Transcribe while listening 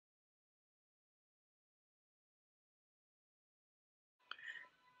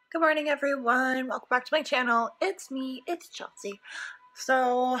Good morning, everyone. Welcome back to my channel. It's me, it's Chelsea.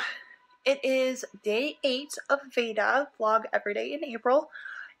 So it is day 8 of VEDA, vlog every day in April,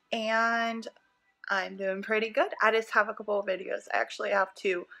 and I'm doing pretty good. I just have a couple of videos I actually have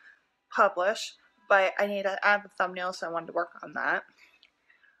to publish, but I need to add the thumbnail, so I wanted to work on that.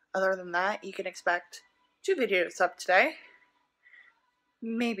 Other than that, you can expect 2 videos up today,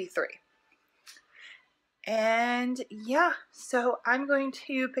 maybe 3. And yeah, so I'm going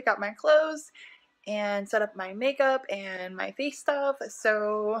to pick out my clothes and set up my makeup and my face stuff,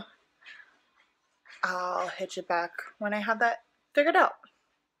 so I'll hit you back when I have that figured out.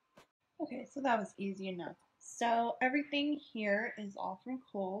 Okay, so that was easy enough. So everything here is all from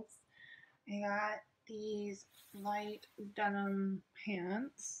Chels. I got these light denim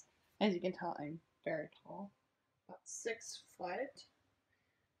pants. As you can tell, I'm very tall, about 6 foot.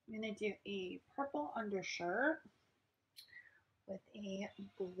 I'm gonna do a purple undershirt with a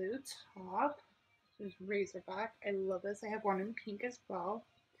blue top. This is Razorback. I love this. I have one in pink as well.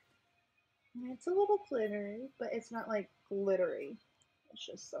 And it's a little glittery, but it's not like glittery. It's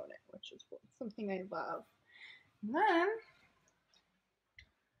just sewn in, which is something I love. And then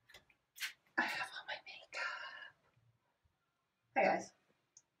I have all my makeup. Hi guys.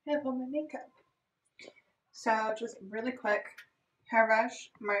 I have all my makeup. So just really quick, hairbrush,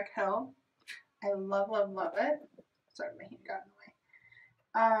 Mark Hill. I love, love, love it. Sorry, my hand got in the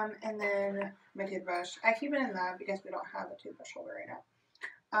way. And then my toothbrush. I keep it in that because we don't have a toothbrush holder right now.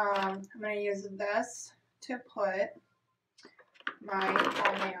 I'm going to use this to put my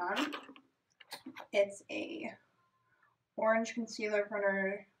pomade on. It's a orange concealer for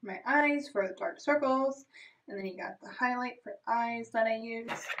under my eyes for the dark circles. And then you got the highlight for eyes that I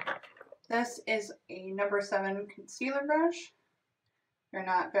use. This is a number 7 concealer brush. They're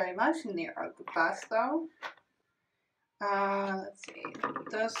not very much, and they are the best though. Let's see.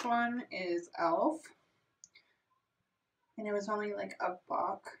 This one is e.l.f. And it was only like $1.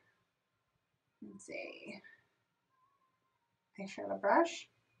 Let's see. Eyeshadow brush.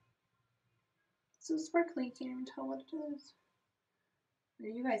 It's so sparkly, you can't even tell what it is.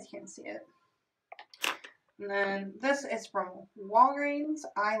 You guys can't see it. And then this is from Walgreens.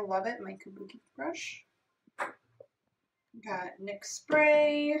 I love it. My kabuki brush. Got NYX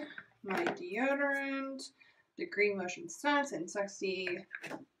spray, my deodorant, the Green Motion Scents and Sexy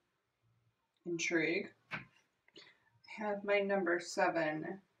Intrigue. I have my number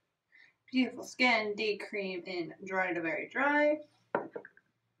 7 Beautiful Skin Day Cream in Dry to Very Dry.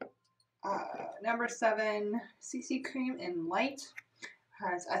 Number 7 CC Cream in Light.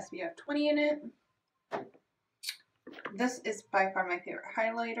 Has SPF 20 in it. This is by far my favorite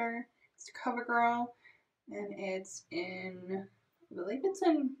highlighter. It's CoverGirl, and it's in, I believe it's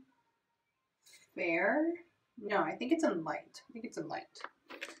in Fair. No, I think it's in Light. I think it's in Light.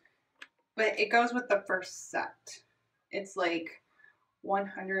 But it goes with the first set. It's like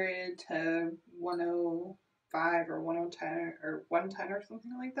 100 to 105 or 110 or 110 or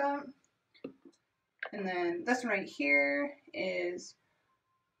something like that. And then this one right here is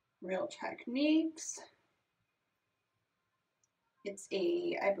Real Techniques. It's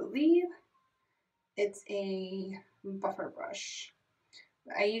a, I believe, it's a buffer brush.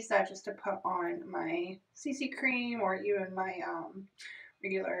 I use that just to put on my CC cream or even my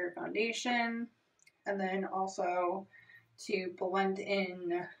regular foundation. And then also to blend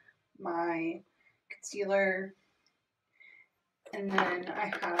in my concealer. And then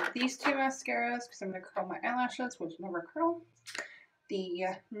I have these 2 mascaras because I'm going to curl my eyelashes, which never curl. The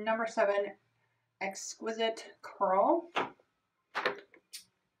number 7 Exquisite Curl.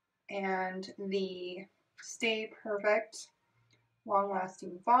 And the Stay Perfect Long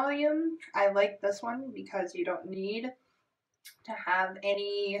Lasting Volume. I like this one because you don't need to have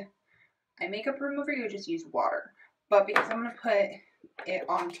any eye makeup remover, you just use water. But because I'm going to put it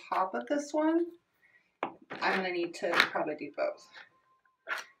on top of this one, I'm going to need to probably do both.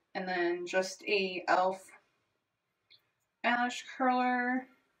 And then just a e.l.f. eyelash curler.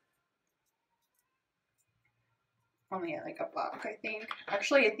 Only at like $1, I think.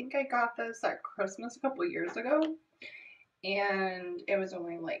 Actually, I think I got this at Christmas a couple years ago. And it was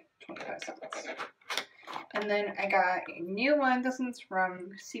only like 25 cents. And then I got a new one. This one's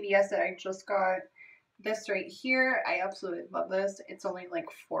from CVS that I just got. This right here, I absolutely love this. It's only like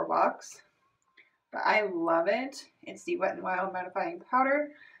 $4. But I love it. It's the Wet n Wild Mattifying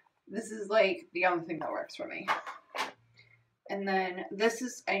Powder. This is like the only thing that works for me. And then this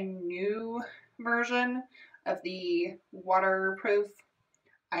is a new version of the waterproof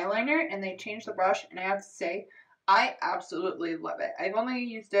eyeliner, and they changed the brush, and I have to say I absolutely love it. I've only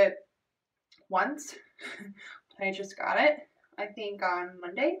used it once, but I just got it. I think on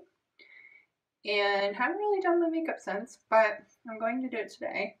Monday, and haven't really done my makeup since, but I'm going to do it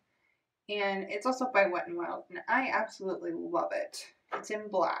today. And it's also by Wet n Wild, and I absolutely love it. It's in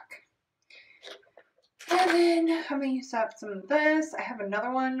black. And then I'm going to use up some of this. I have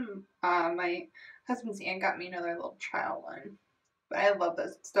another one. My husband's aunt got me another little trial one. But I love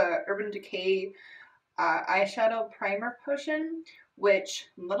this. It's the Urban Decay eyeshadow primer potion, which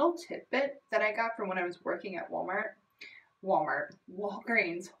little tidbit that I got from when I was working at Walgreens.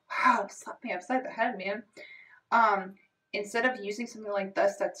 Wow, slapped me upside the head, man. Instead of using something like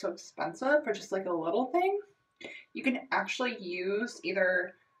this that's so expensive for just like a little thing, you can actually use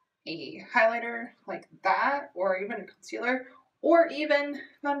either a highlighter like that, or even a concealer, or even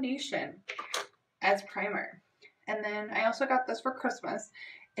foundation as primer. And then I also got this for Christmas.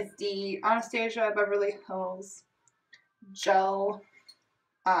 It's the Anastasia Beverly Hills Gel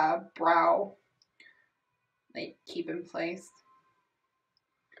Brow, like, keep in place.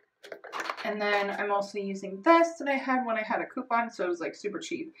 And then I'm also using this that I had when I had a coupon, so it was like super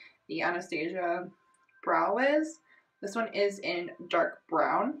cheap. The Anastasia Brow Wiz. This one is in dark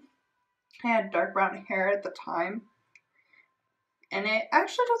brown. I had dark brown hair at the time, and it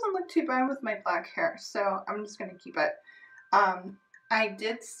actually doesn't look too bad with my black hair, so I'm just going to keep it. I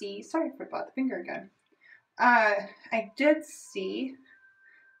did see, sorry about the finger again. I did see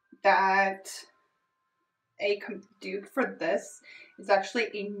that a dupe for this is actually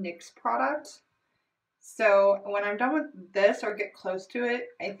a NYX product. So when I'm done with this or get close to it,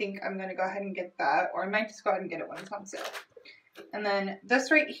 I think I'm going to go ahead and get that, or I might just go ahead and get it when it's on sale. And then this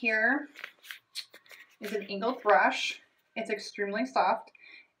right here is an angled brush. It's extremely soft.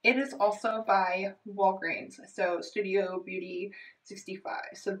 It is also by Walgreens, so Studio Beauty 65.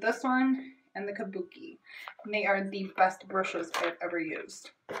 So this one and the Kabuki, and they are the best brushes I've ever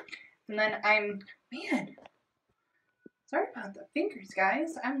used. And then man, sorry about the fingers,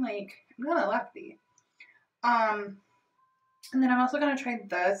 guys. I'm not a lefty. And then I'm also gonna try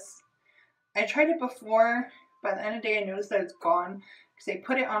this. I tried it before. By the end of the day, I noticed that it's gone because I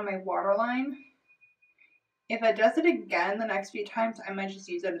put it on my waterline. If it does it again the next few times, I might just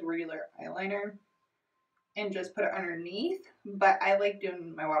use it as regular eyeliner and just put it underneath. But I like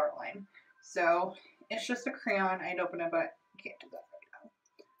doing my waterline. So it's just a crayon. I'd open it, but I can't do that right now.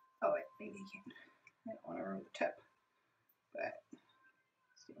 Oh, wait, maybe I can. I don't want to ruin the tip. But,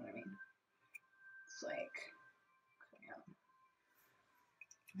 see what I mean? It's like crayon.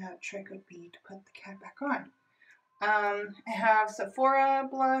 Now the trick would be to put the cap back on. I have Sephora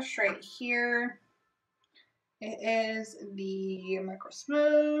blush right here. It is the Micro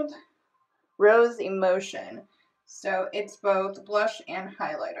Smooth Rose Emotion. So it's both blush and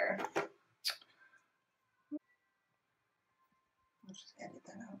highlighter. I'll just edit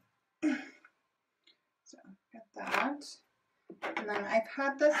that out. So got that. And then I've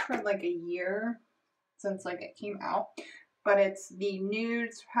had this for like a year since like it came out. But it's the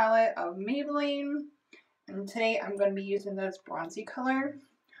Nudes palette of Maybelline. And today I'm going to be using this bronzy color.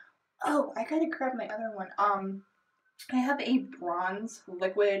 Oh, I gotta grab my other one. I have a bronze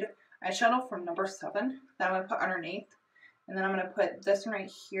liquid eyeshadow from number 7 that I'm going to put underneath. And then I'm going to put this one right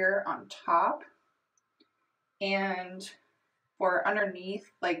here on top. And for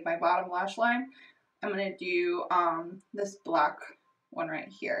underneath, like my bottom lash line, I'm going to do this black one right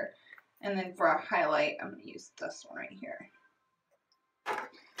here. And then for a highlight, I'm going to use this one right here. And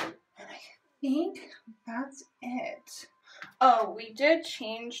I think that's it. Oh, we did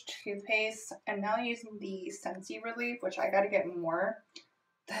change toothpaste. I'm now using the Scentsy Relief, which I gotta get more.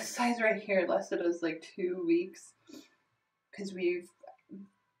 This size right here lasted us like 2 weeks because we've,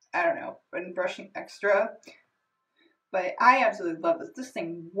 I don't know, been brushing extra. But I absolutely love this. This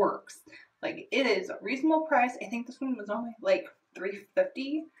thing works. Like, it is a reasonable price. I think this one was only like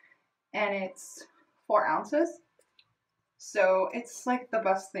 $3.50, and it's 4 ounces. So it's like the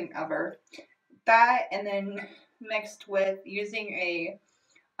best thing ever. That, and then mixed with using a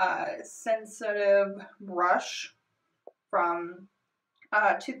sensitive brush from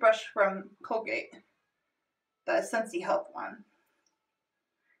toothbrush from Colgate, the Scentsy Health one.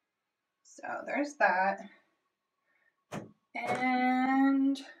 So there's that.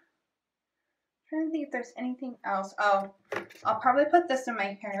 And I'm trying to think if there's anything else. Oh, I'll probably put this in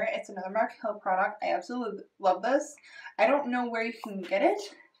my hair. It's another Mark Hill product. I absolutely love this. I don't know where you can get it.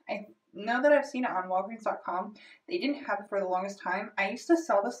 I know that I've seen it on Walgreens.com. They didn't have it for the longest time. I used to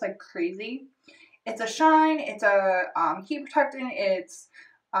sell this like crazy. It's a shine. It's a heat protectant. It's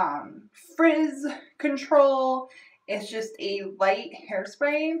frizz control. It's just a light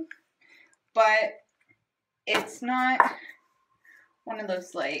hairspray, but it's not one of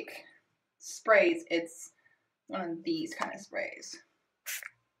those like sprays. It's one of these kind of sprays.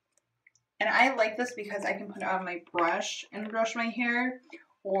 And I like this because I can put it on my brush and brush my hair,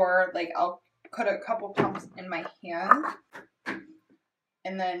 or like I'll put a couple pumps in my hand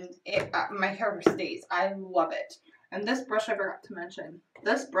and then my hair stays. I love it. And this brush I forgot to mention.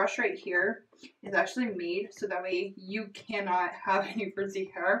 This brush right here is actually made so that way you cannot have any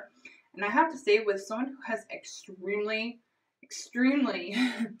frizzy hair. And I have to say, with someone who has extremely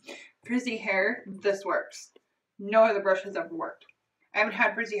frizzy hair, this works. No other brush has ever worked. I haven't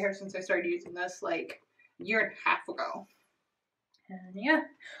had frizzy hair since I started using this like a year and a half ago. And yeah.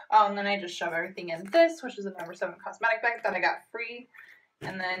 Oh, and then I just shove everything in this, which is a No. 7 cosmetic bag that I got free.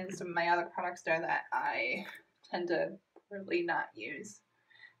 And then some of my other products there that I tend to really not use.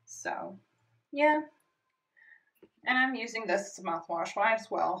 So, yeah. And I'm using this mouthwash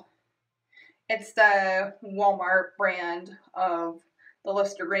as well. It's the Walmart brand of the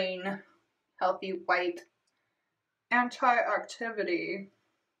Listerine Healthy White Anti-Cavity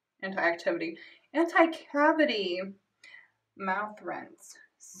mouth rinse.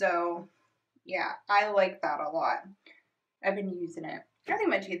 So, yeah, I like that a lot. I've been using it. I think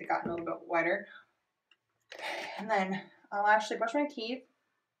my teeth have gotten a little bit whiter. And then I'll actually brush my teeth,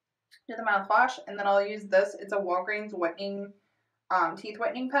 do the mouthwash, and then I'll use this. It's a Walgreens whitening, teeth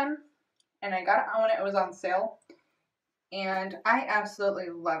whitening pen. And I got it when it was on sale. And I absolutely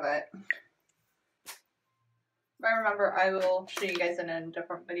love it. If I remember, I will show you guys in a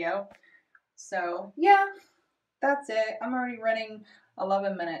different video. So, yeah, that's it. I'm already running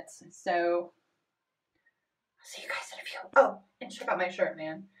 11 minutes. So, I'll see you guys in a few. Oh, and check out my shirt,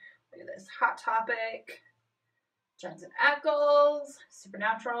 man. Look at this. Hot Topic. Johnson Ackles.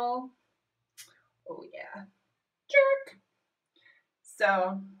 Supernatural. Oh, yeah. Jerk.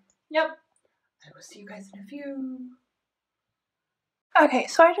 So, yep. I will see you guys in a few. Okay,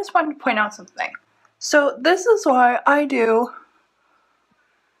 so I just wanted to point out something. So this is why I do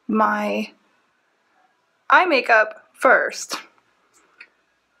my eye makeup first.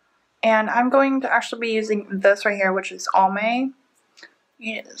 And I'm going to actually be using this right here, which is Almay.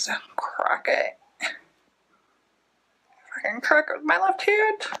 It is a Crockett. I can crack it with my left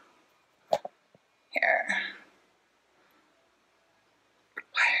hand. Here.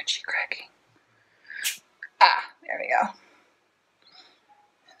 Why aren't you cracking? Ah, there we go.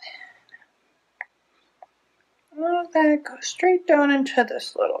 Let that go straight down into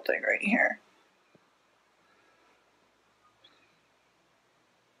this little thing right here.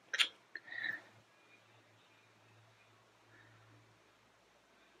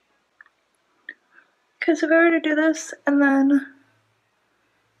 Because if I were to do this and then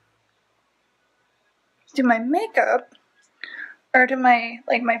do my makeup, or do my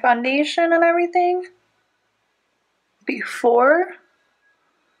foundation and everything before,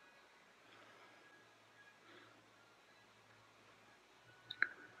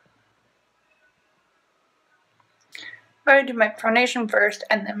 if I do my foundation first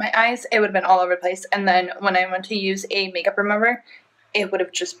and then my eyes, it would have been all over the place. And then when I went to use a makeup remover, it would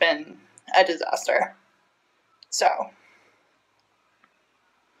have just been a disaster. So,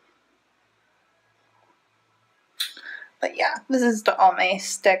 but yeah, this is the Almay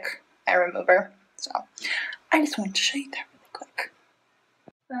stick eye remover. So, I just wanted to show you that really quick.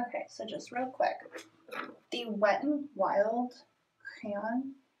 Okay, so just real quick. The Wet n Wild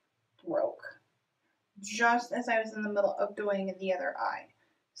crayon broke just as I was in the middle of doing the other eye.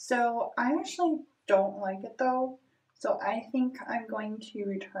 So I actually don't like it though. So I think I'm going to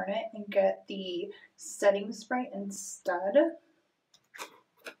return it and get the setting spray instead.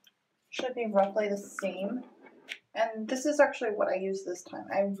 Should be roughly the same. And this is actually what I used this time.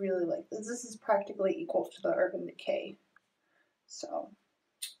 I really like this. This is practically equal to the Urban Decay. So,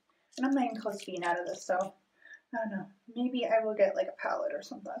 and I'm not even close to being out of this, so I don't know. Maybe I will get like a palette or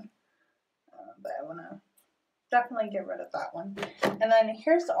something. But I want to definitely get rid of that one. And then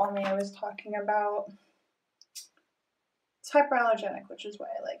here's the Almay I was talking about. It's hyperallergenic, which is why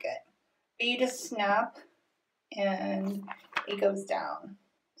I like it. But you just snap and it goes down.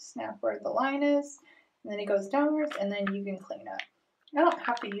 Snap where the line is, and then it goes downwards, and then you can clean up. I don't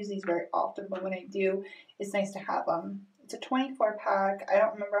have to use these very often, but when I do, it's nice to have them. It's a 24 pack. I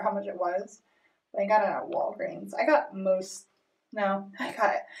don't remember how much it was, but I got it at Walgreens. I got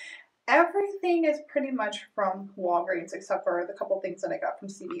everything is pretty much from Walgreens except for the couple things that I got from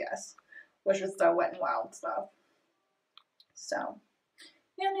CVS, which is the Wet n Wild stuff. So,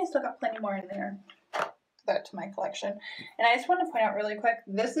 yeah, and I still got plenty more in there. That to my collection. And I just want to point out really quick,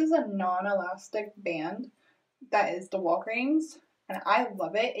 this is a non-elastic band that is the Walgreens, and I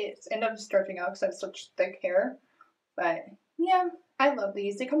love it. It's ended up stretching out because I have such thick hair, but yeah, I love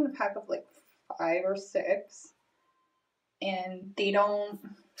these. They come in a pack of like 5 or 6, and they don't,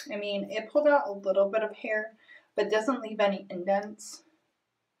 I mean, it pulled out a little bit of hair, but doesn't leave any indents.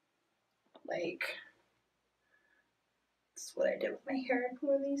 Like, that's what I did with my hair.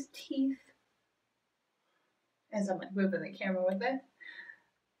 One of these teeth. As I'm like moving the camera with it.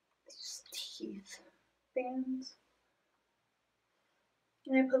 These teeth bands.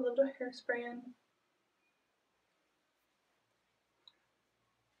 And I put a little hairspray in.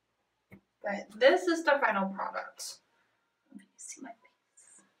 But this is the final product. Let me see my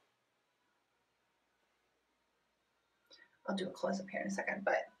face. I'll do a close-up here in a second,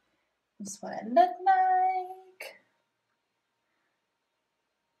 but this is what it looked like.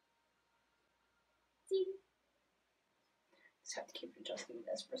 See? Just have to keep adjusting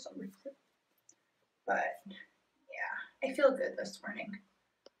this for some reason. But yeah, I feel good this morning.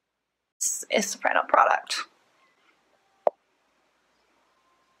 This is the final product.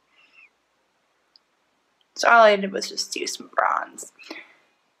 So all I did was just do some bronze.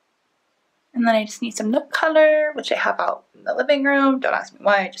 And then I just need some lip color, which I have out in the living room. Don't ask me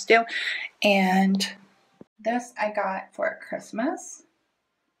why, I just do. And this I got for Christmas.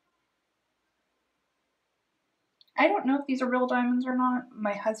 I don't know if these are real diamonds or not.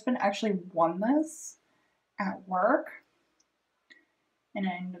 My husband actually won this at work. And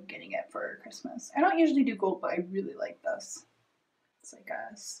I ended up getting it for Christmas. I don't usually do gold, but I really like this. It's like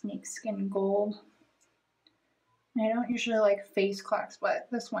a snakeskin gold. I don't usually like face clocks, but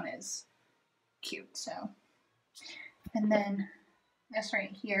this one is cute, so. And then this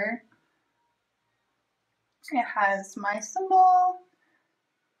right here, it has my symbol,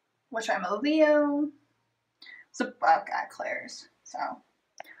 which I'm a Leo. It's a bug at Claire's, so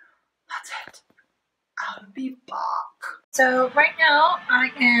that's it. I'll be back. So right now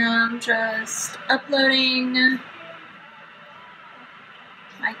I am just uploading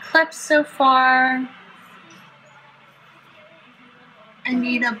my clips so far. I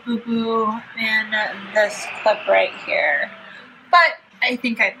need a boo-boo in this clip right here, but I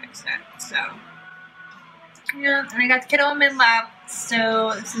think I fixed it, so. Yeah, and I got the kiddo on my lap,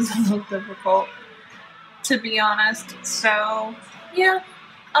 so this is a little difficult, to be honest, so yeah,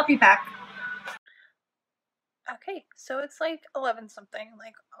 I'll be back. Okay, so it's like 11 something,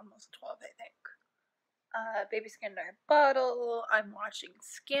 like almost 12 I think. Baby's getting our bottle, I'm watching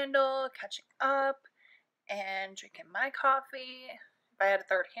Scandal, catching up, and drinking my coffee. If I had a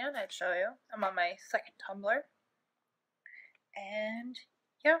third hand, I'd show you. I'm on my second tumbler. And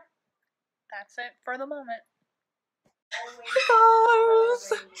yeah, that's it for the moment. Hi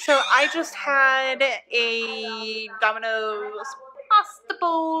guys! So I just had a Domino's pasta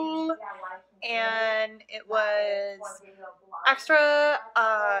bowl, and it was extra,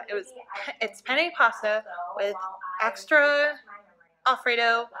 it's penne pasta with extra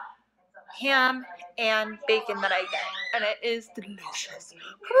Alfredo, ham, and bacon that I get, and it is delicious.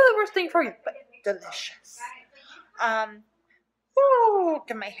 Probably the worst thing for you, but delicious.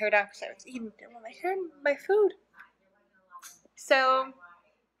 Get my hair down because I was eating my food. So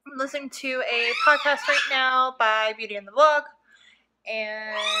I'm listening to a podcast right now by Beauty and the Vlog,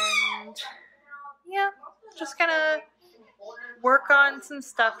 and yeah, just gonna work on some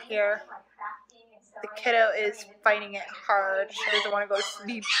stuff here. The kiddo is fighting it hard. She doesn't want to go to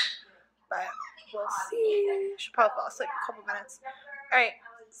sleep, but we'll see. She'll probably fall asleep in a couple minutes. Alright,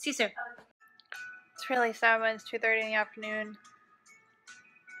 see you soon. It's really sad when it's 2:30 in the afternoon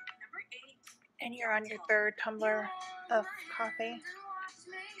and you're on your third tumbler of coffee.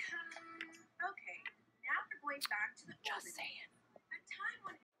 Just saying.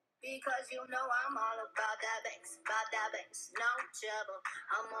 Because you know I'm all about that bass, no trouble.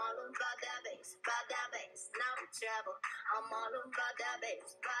 I'm all about that bass, no trouble. I'm all about that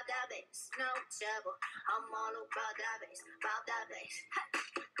bass, no trouble. I'm all about that bass,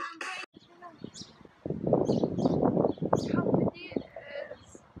 How windy it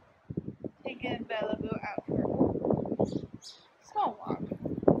is. Taking Bellevue out for a small walk.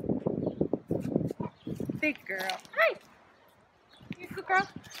 Big girl. Hi! You good girl?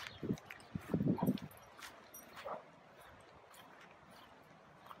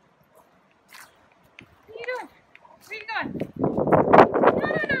 Where you going?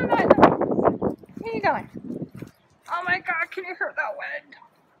 No. Where you going? Oh my god, can you hear that wind?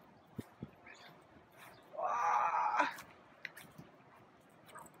 Oh.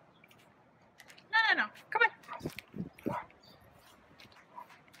 No. Come on.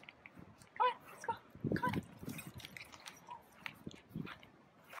 Let's go.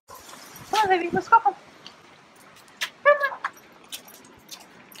 Come on, baby, let's go home. Come on.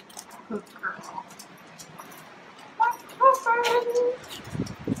 Good girl. Oh, sorry.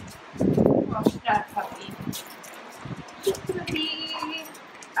 Oh, that puppy.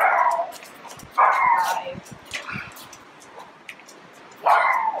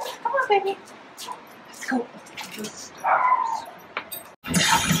 baby. Let's go. To the stars.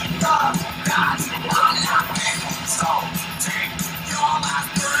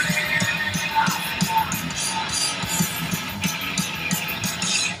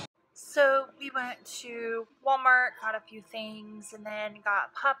 So we went to Walmart, got a few things, and then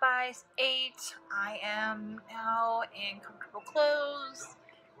got Popeyes, ate. I am now in comfortable clothes.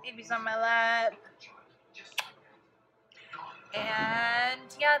 Baby's on my lap. And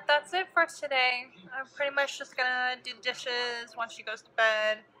yeah, that's it for today. I'm pretty much just gonna do the dishes once she goes to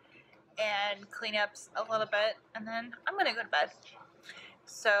bed and clean up a little bit, and then I'm gonna go to bed.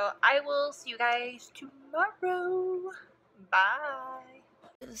 So I will see you guys tomorrow. Bye.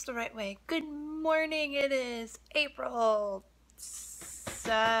 It is the right way. Good morning. It is April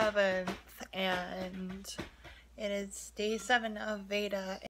 7th, and it is day 7 of VEDA.